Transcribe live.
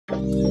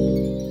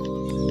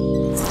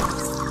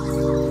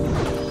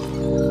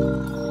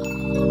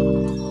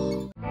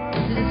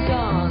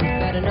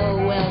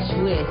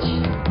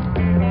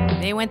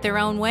went their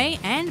own way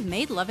and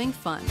made loving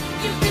fun.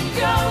 You can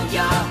go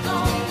your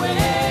own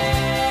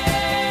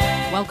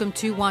way. Welcome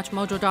to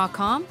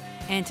WatchMojo.com,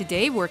 and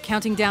today we're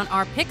counting down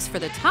our picks for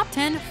the top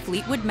 10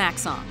 Fleetwood Mac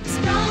songs.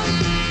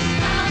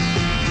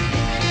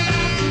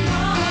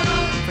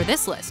 For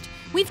this list,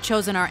 we've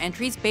chosen our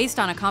entries based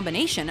on a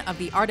combination of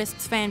the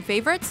artist's fan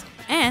favorites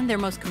and their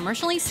most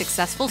commercially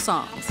successful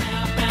songs.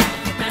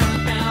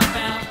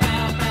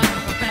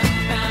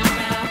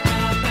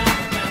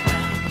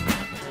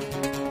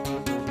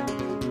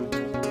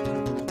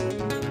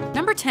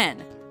 Number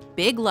 10,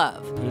 Big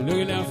Love.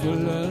 Looking out for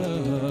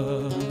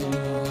love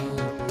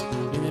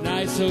in the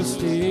night so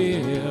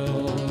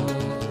still.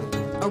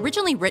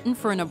 Originally written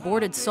for an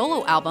aborted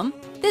solo album,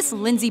 this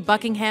Lindsey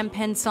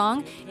Buckingham-penned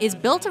song is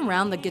built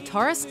around the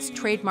guitarist's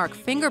trademark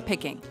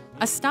fingerpicking,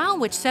 a style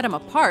which set him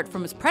apart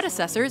from his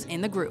predecessors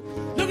in the group.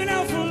 Looking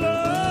out for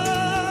love.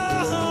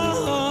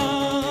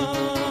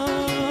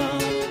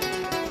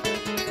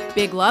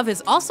 Big Love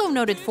is also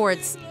noted for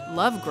its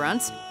love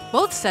grunts,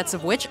 both sets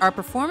of which are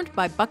performed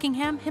by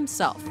Buckingham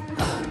himself.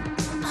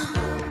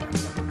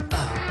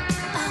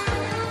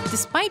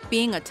 Despite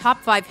being a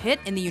top 5 hit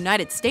in the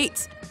United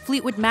States,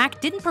 Fleetwood Mac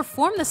didn't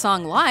perform the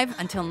song live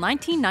until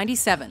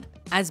 1997,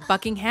 as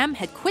Buckingham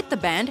had quit the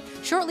band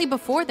shortly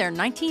before their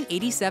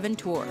 1987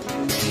 tour.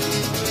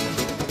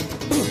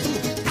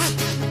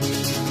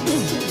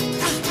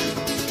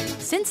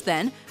 Since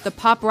then, the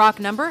pop rock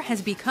number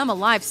has become a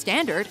live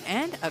standard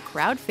and a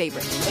crowd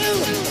favorite.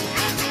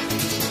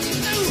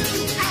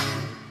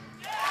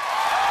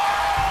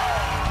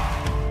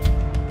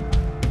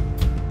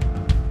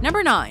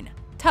 Number 9,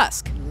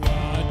 Tusk.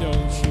 Why don't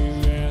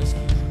you ask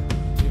him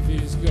if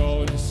he's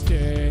going to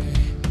stay?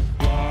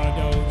 Why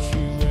don't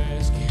you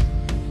ask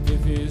him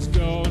if he's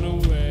going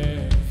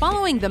away?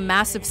 Following the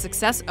massive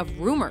success of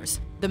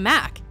Rumors, the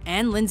Mac,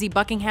 and Lindsey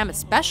Buckingham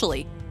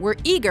especially, were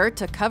eager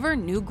to cover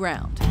new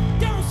ground.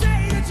 Don't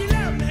say that you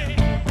love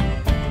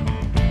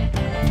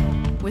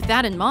me. With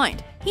that in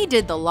mind, he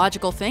did the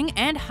logical thing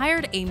and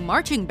hired a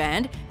marching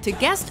band to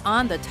guest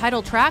on the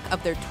title track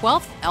of their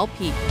 12th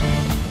LP.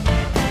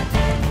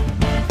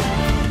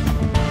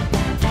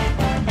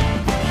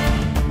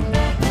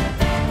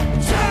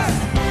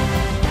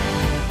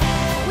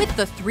 With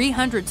the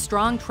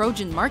 300-strong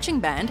Trojan marching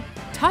band,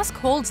 Tusk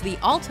holds the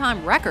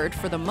all-time record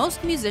for the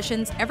most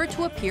musicians ever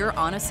to appear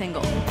on a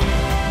single.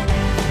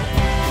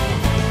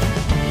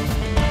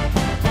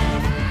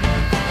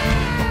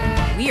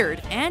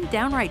 Weird and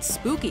downright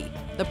spooky,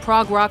 the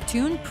prog rock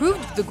tune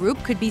proved the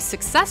group could be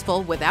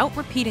successful without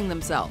repeating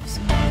themselves.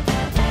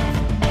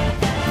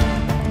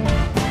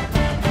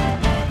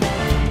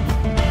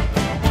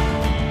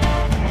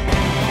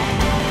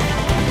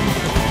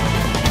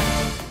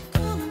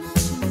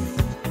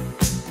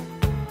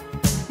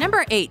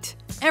 Number 8,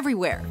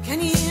 Everywhere. Can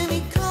you hear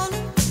me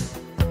calling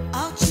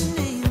out your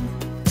name?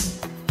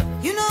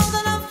 You know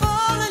that I'm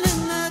falling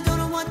and I don't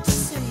know what to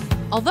say.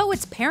 Although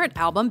its parent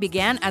album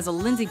began as a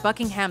Lindsey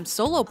Buckingham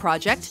solo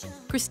project,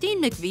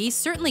 Christine McVie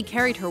certainly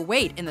carried her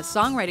weight in the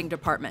songwriting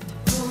department.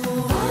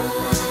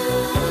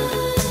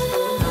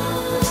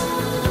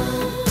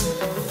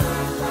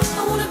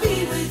 I wanna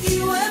be with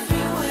you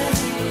everywhere.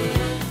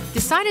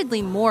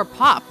 Decidedly more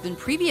pop than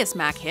previous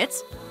Mac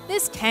hits,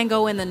 this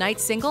Tango in the Night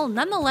single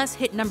nonetheless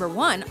hit number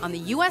 1 on the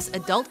US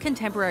Adult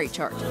Contemporary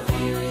chart.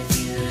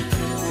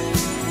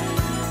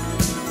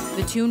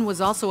 The tune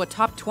was also a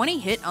top 20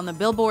 hit on the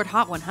Billboard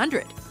Hot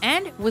 100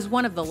 and was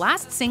one of the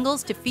last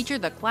singles to feature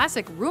the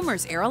classic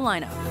Rumors era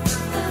lineup.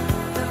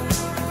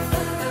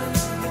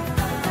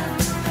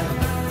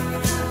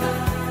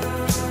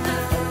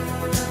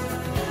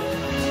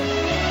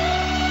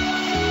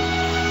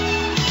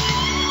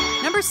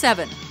 Number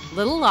 7,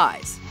 Little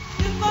Lies.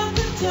 If I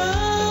could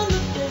turn the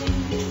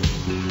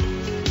page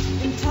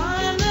in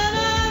time that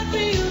I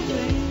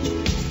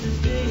rearrange the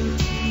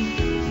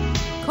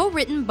day.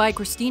 Co-written by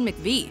Christine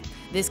McVie,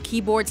 this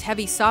keyboard's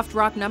heavy soft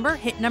rock number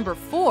hit number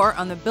 4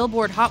 on the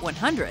Billboard Hot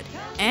 100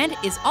 and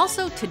is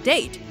also, to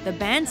date, the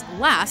band's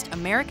last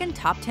American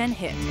top 10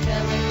 hit.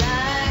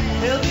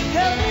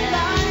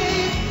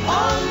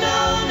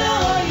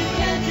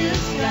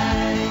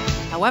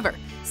 However,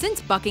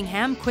 since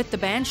Buckingham quit the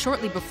band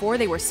shortly before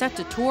they were set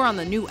to tour on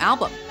the new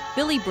album,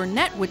 Billy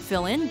Burnett would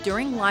fill in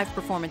during live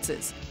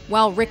performances,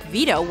 while Rick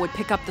Vito would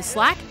pick up the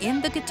slack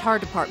in the guitar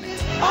department.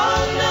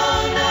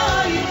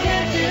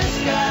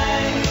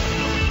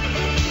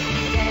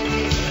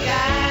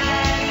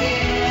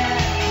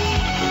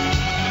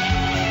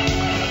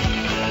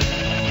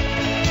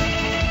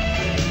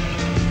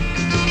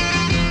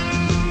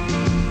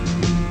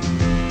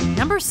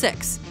 Number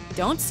 6,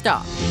 Don't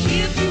Stop.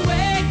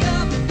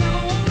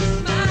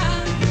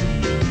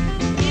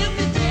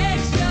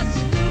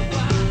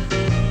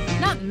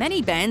 Not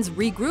many bands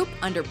regroup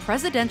under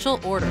presidential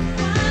order.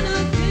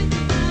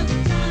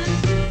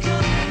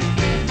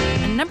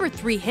 A number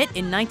 3 hit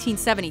in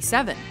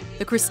 1977,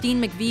 the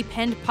Christine McVie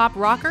penned pop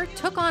rocker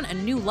took on a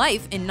new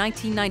life in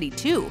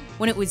 1992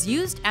 when it was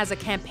used as a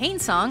campaign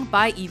song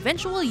by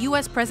eventual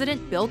US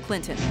President Bill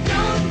Clinton.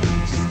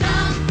 Don't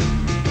stop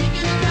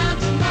thinking about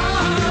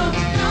tomorrow.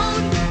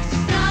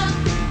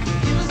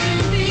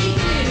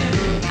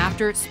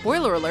 after,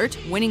 spoiler alert,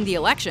 winning the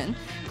election,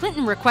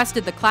 Clinton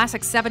requested the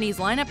classic 70s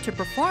lineup to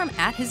perform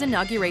at his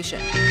inauguration.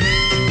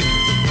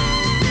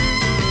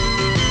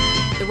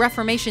 The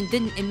reformation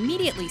didn't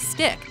immediately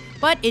stick,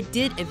 but it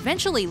did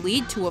eventually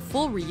lead to a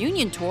full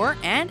reunion tour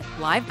and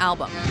live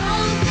album.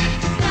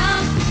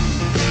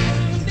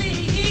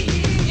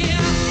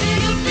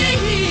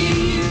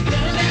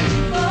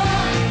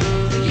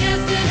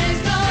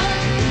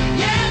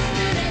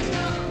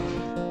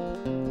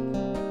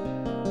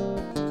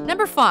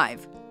 Number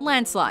 5.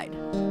 Landslide.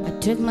 I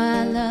took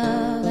my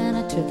love and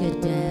I took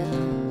it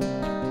down.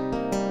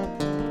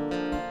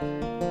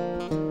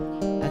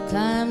 I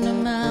climbed a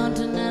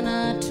mountain and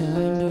I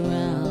turned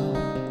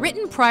around.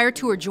 Written prior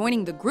to her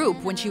joining the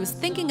group when she was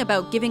thinking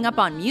about giving up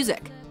on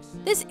music,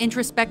 this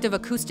introspective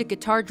acoustic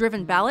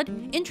guitar-driven ballad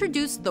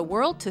introduced the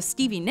world to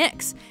Stevie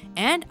Nicks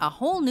and a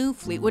whole new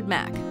Fleetwood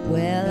Mac.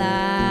 Well,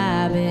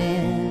 I've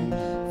been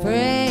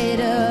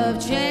afraid of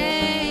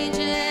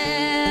changing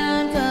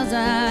 'cause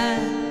I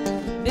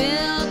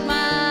built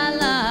my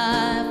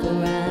life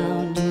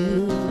around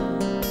you.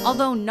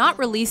 Although not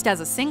released as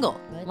a single,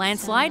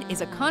 Landslide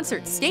is a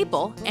concert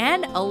staple,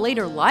 and a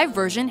later live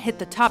version hit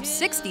the top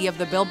 60 of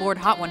the Billboard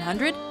Hot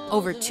 100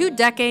 over 2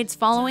 decades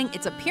following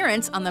its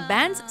appearance on the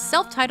band's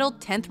self-titled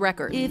 10th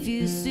record. If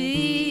you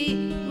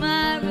see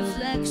my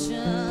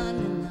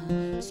reflection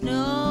in the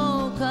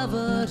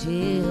snow-covered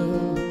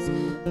hills,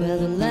 well,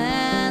 the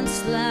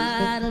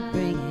landslide will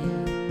bring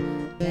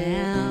it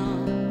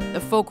down.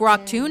 The folk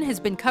rock tune has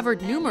been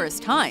covered numerous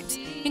times,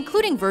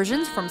 including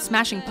versions from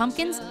Smashing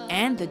Pumpkins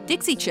and the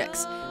Dixie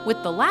Chicks,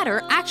 with the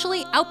latter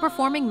actually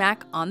outperforming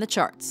Mac on the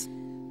charts.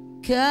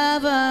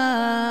 Cover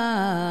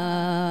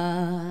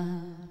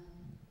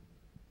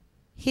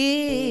hills.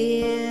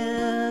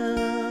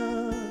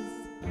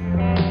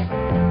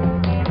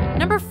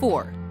 Number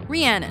 4.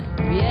 Rhiannon.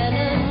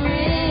 Rhiannon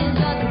rings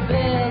like a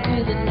bell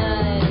through the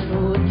night.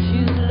 Would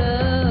you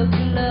love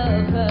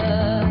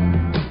her?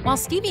 While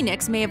Stevie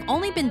Nicks may have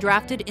only been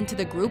drafted into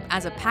the group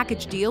as a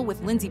package deal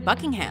with Lindsey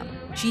Buckingham,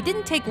 she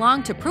didn't take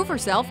long to prove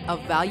herself a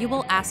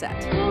valuable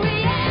asset.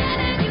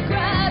 Rhiannon, you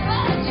cried,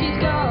 but she's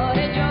gone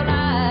in your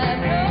life.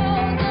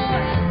 No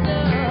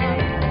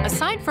answer.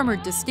 Aside from her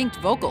distinct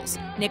vocals,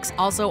 Nicks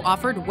also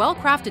offered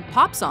well-crafted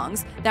pop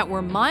songs that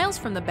were miles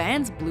from the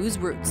band's blues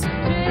roots.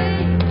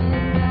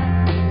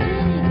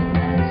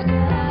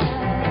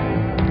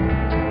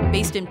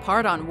 Based in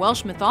part on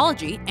Welsh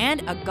mythology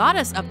and a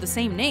goddess of the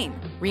same name,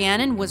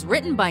 Rhiannon was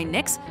written by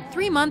Nicks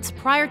 3 months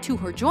prior to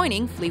her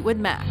joining Fleetwood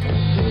Mac.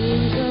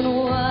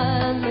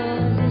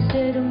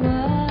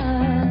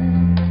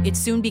 It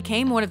soon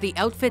became one of the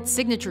outfit's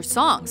signature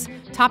songs,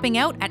 topping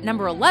out at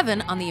number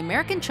 11 on the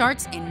American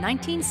charts in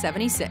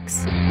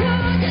 1976.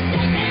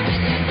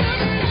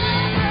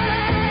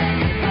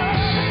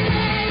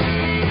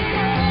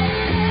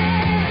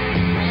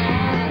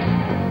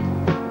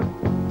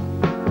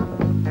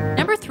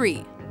 Number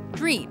 3.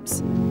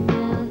 Dreams.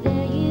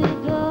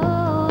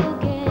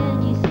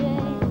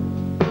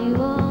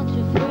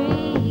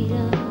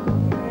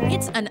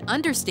 It's an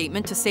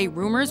understatement to say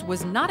Rumors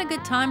was not a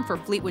good time for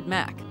Fleetwood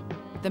Mac.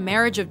 The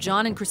marriage of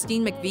John and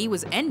Christine McVie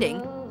was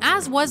ending,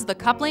 as was the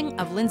coupling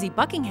of Lindsey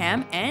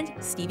Buckingham and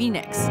Stevie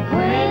Nicks.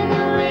 When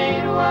the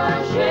rain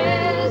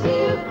washes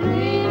you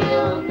clean,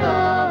 you'll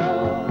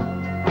know.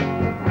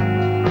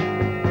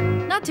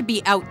 Not to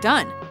be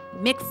outdone,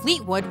 Mick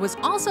Fleetwood was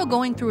also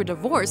going through a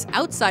divorce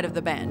outside of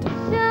the band.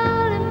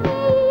 Telling me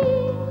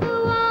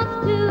who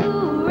wants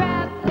to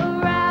wrap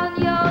around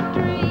your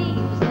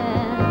dreams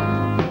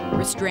and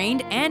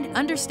Restrained and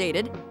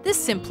understated, this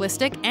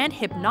simplistic and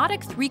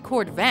hypnotic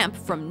 3-chord vamp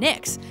from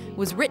Nicks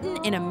was written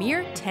in a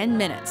mere 10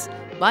 minutes,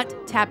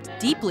 but tapped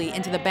deeply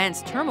into the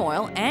band's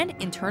turmoil and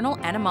internal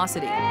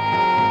animosity.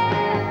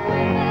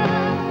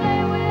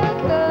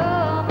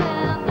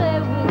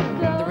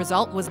 The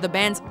result was the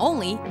band's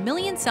only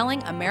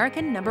million-selling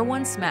American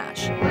 #1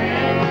 smash.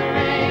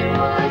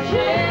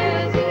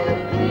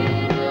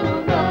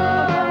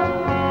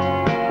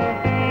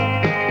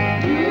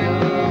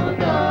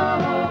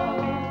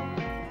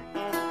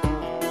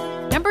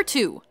 Number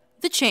 2.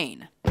 The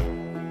Chain.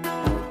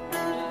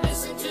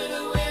 Listen to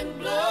the wind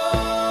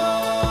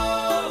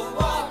blow,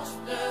 watch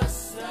the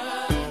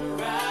sun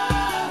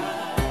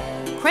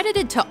rise.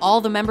 Credited to all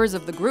the members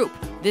of the group,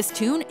 this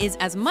tune is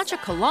as much a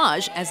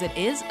collage as it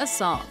is a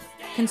song.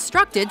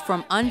 Constructed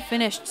from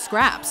unfinished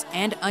scraps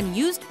and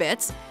unused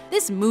bits,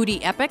 this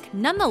moody epic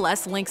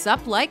nonetheless links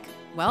up like,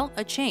 well,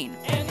 a chain.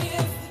 And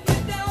if you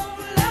don't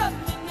love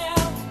me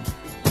now,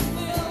 you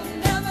will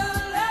never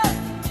love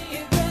me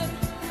again.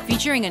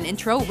 Featuring an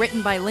intro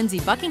written by Lindsey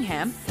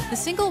Buckingham, the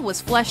single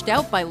was fleshed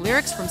out by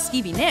lyrics from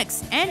Stevie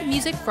Nicks and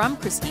music from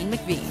Christine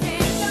McVie. If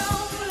you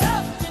don't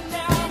love me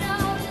now,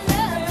 you'll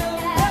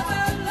never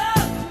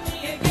love me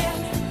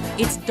again.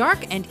 Its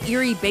dark and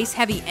eerie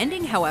bass-heavy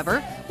ending,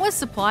 however, was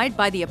supplied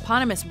by the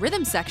eponymous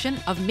rhythm section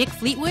of Mick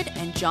Fleetwood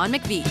and John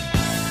McVie.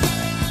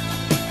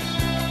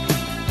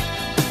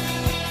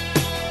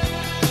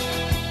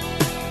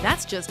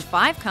 That's just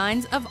 5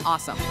 kinds of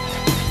awesome.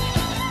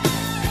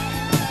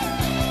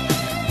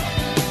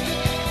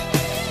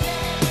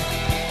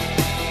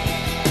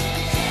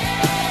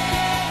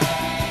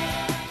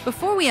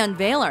 we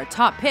unveil our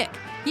top pick,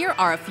 here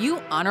are a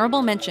few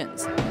honorable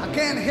mentions. I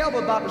can't help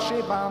about the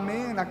shape I'm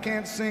in. I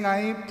can't sing,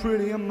 I ain't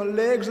pretty, and my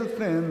legs are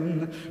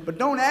thin. But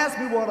don't ask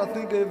me what I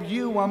think of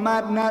you. I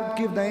might not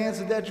give the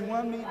answer that you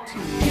want me to.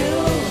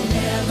 You'll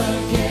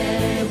never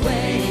get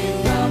away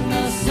from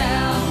the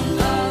sound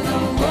of the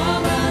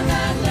woman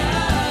that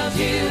loves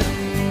you.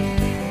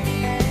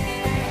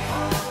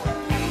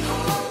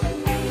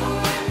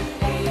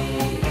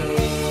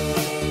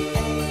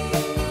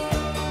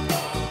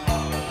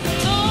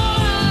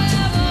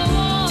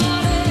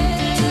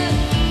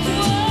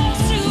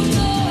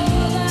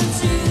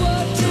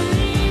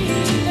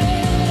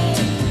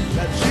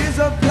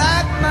 A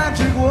black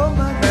magic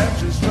woman that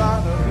she's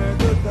trying to make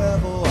the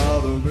devil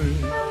out of me.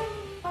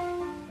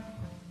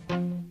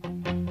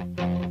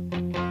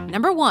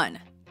 Number 1.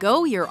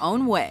 Go Your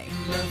Own Way.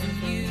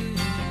 Loving you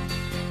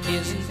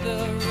isn't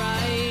the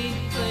right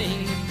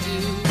thing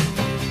to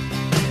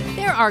do.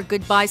 There are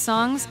goodbye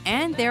songs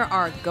and there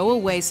are go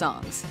away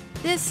songs.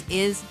 This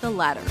is the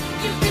latter.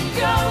 You can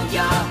go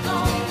your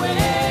own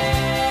way.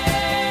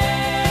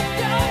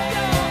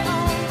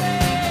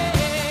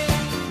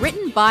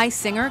 Written by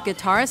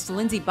singer-guitarist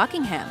Lindsey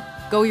Buckingham,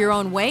 Go Your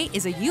Own Way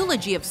is a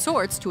eulogy of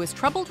sorts to his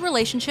troubled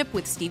relationship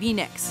with Stevie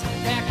Nicks.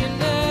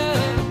 Jacking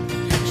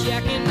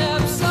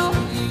up, so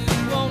you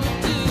won't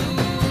do.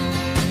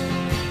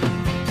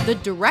 The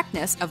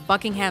directness of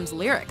Buckingham's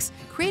lyrics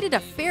created a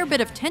fair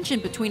bit of tension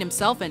between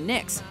himself and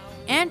Nicks,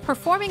 and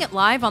performing it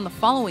live on the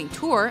following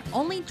tour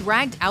only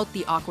dragged out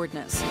the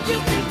awkwardness. You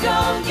can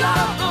go your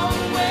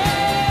own way.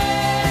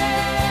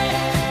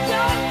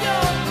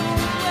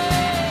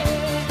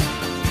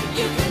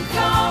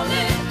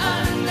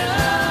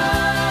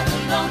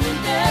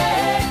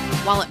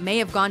 While it may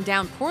have gone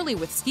down poorly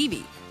with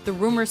Stevie, the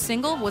Rumor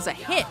single was a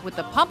hit with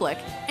the public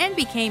and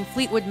became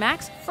Fleetwood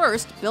Mac's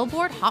first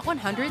Billboard Hot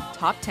 100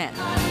 Top 10.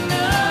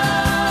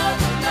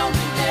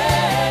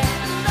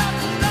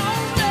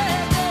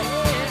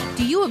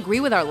 Do you agree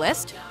with our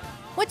list?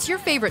 What's your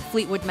favorite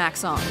Fleetwood Mac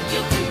song?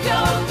 You can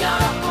go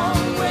your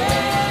own way.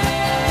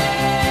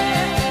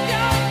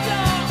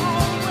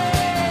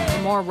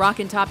 For more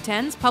rockin' Top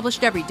 10s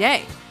published every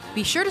day,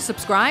 be sure to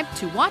subscribe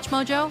to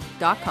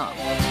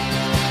WatchMojo.com.